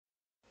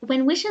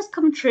When Wishes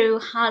Come True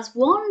has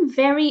one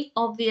very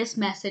obvious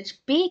message.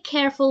 Be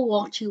careful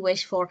what you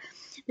wish for.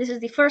 This is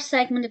the first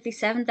segment of the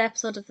 7th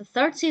episode of the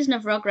 3rd season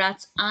of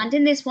Rugrats, and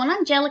in this one,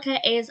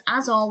 Angelica is,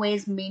 as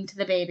always, mean to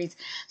the babies.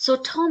 So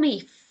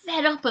Tommy,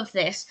 fed up of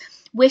this,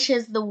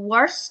 wishes the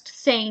worst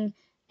thing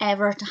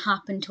ever to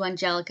happen to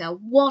Angelica,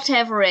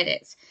 whatever it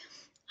is.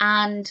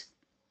 And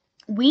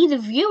we, the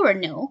viewer,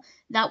 know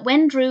that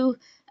when Drew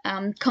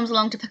comes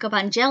along to pick up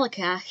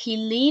Angelica, he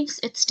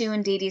leaves at Stu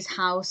and Didi's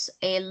house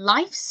a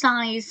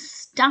life-size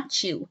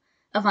statue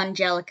of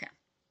Angelica,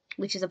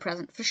 which is a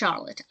present for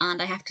Charlotte.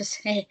 And I have to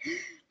say,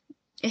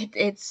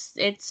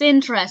 it's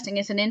interesting.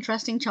 It's an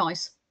interesting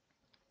choice.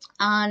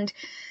 And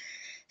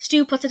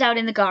Stu puts it out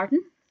in the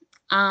garden,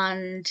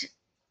 and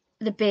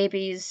the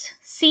babies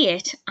see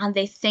it, and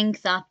they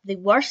think that the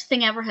worst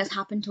thing ever has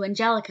happened to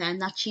Angelica,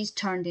 and that she's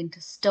turned into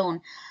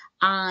stone.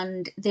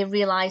 And they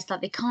realise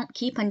that they can't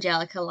keep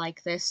Angelica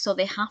like this, so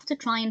they have to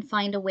try and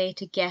find a way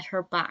to get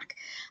her back.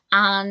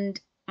 And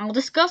I'll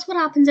discuss what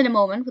happens in a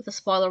moment with a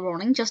spoiler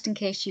warning, just in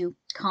case you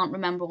can't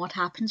remember what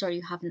happens or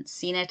you haven't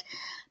seen it.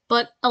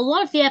 But a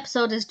lot of the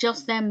episode is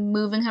just them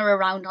moving her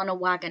around on a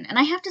wagon. And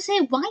I have to say,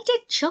 why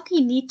did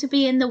Chuckie need to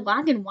be in the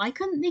wagon? Why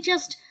couldn't they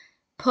just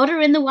put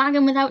her in the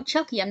wagon without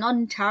Chuckie? I'm not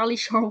entirely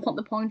sure what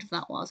the point of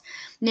that was.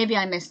 Maybe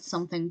I missed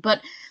something, but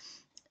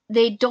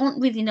they don't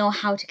really know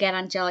how to get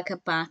Angelica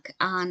back,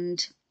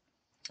 and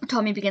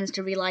Tommy begins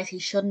to realise he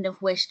shouldn't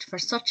have wished for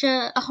such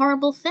a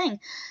horrible thing.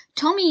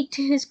 Tommy,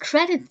 to his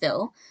credit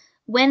though,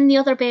 when the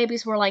other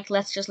babies were like,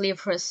 let's just leave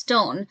her as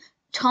stone,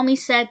 Tommy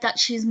said that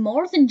she's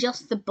more than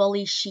just the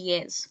bully she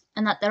is,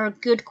 and that there are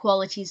good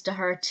qualities to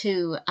her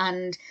too,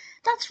 and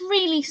that's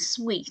really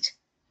sweet.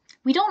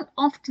 We don't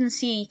often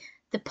see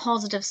the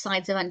positive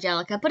sides of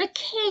Angelica, but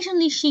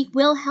occasionally she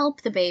will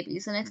help the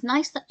babies, and it's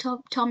nice that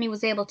Tommy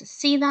was able to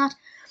see that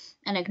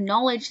and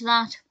acknowledge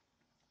that.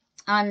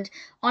 And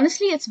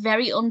honestly, it's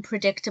very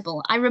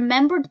unpredictable. I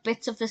remembered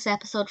bits of this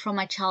episode from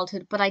my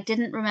childhood, but I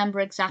didn't remember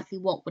exactly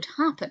what would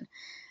happen.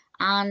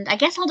 And I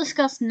guess I'll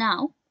discuss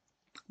now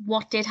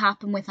what did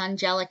happen with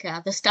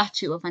Angelica, the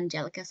statue of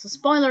Angelica. So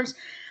spoilers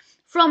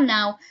from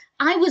now.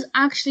 I was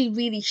actually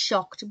really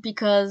shocked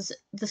because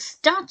the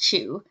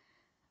statue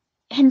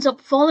ends up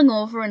falling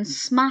over and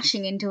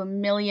smashing into a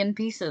million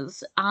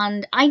pieces.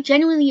 And I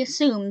genuinely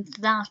assumed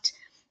that,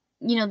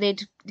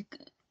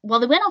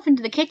 they went off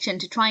into the kitchen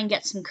to try and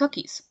get some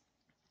cookies,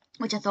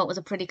 which I thought was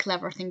a pretty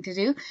clever thing to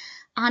do.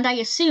 And I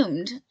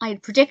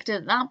had predicted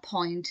at that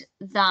point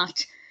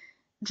that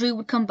Drew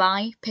would come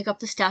by, pick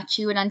up the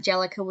statue, and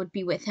Angelica would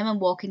be with him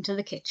and walk into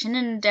the kitchen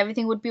and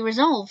everything would be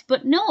resolved.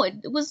 But no,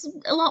 it was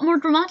a lot more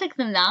dramatic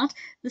than that.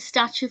 The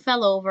statue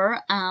fell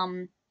over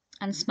and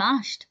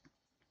smashed.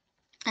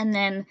 And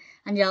then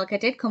Angelica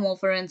did come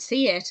over and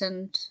see it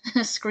and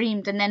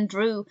screamed, and then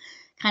Drew,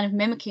 kind of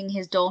mimicking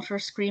his daughter,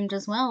 screamed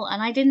as well.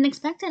 And I didn't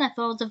expect it. I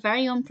thought it was a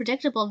very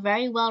unpredictable,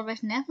 very well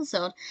written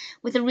episode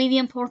with a really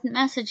important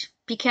message.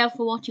 Be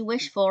careful what you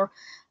wish for.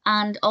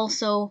 And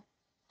also,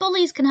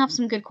 bullies can have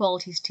some good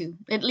qualities too,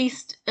 at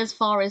least as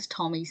far as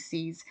Tommy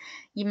sees.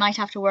 You might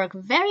have to work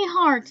very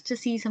hard to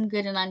see some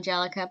good in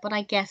Angelica, but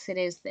I guess it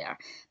is there.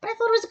 But I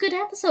thought it was a good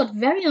episode.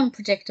 Very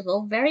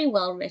unpredictable, very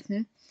well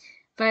written,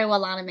 very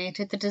well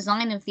animated. The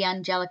design of the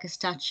Angelica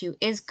statue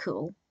is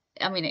cool.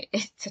 I mean,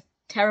 it's a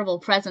terrible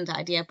present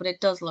idea, but it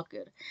does look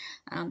good.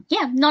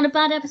 Not a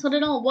bad episode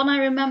at all. One I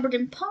remembered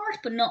in part,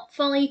 but not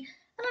fully,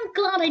 and I'm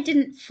glad I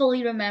didn't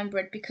fully remember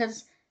it,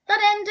 because that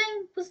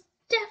ending was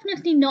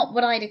definitely not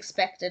what I'd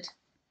expected.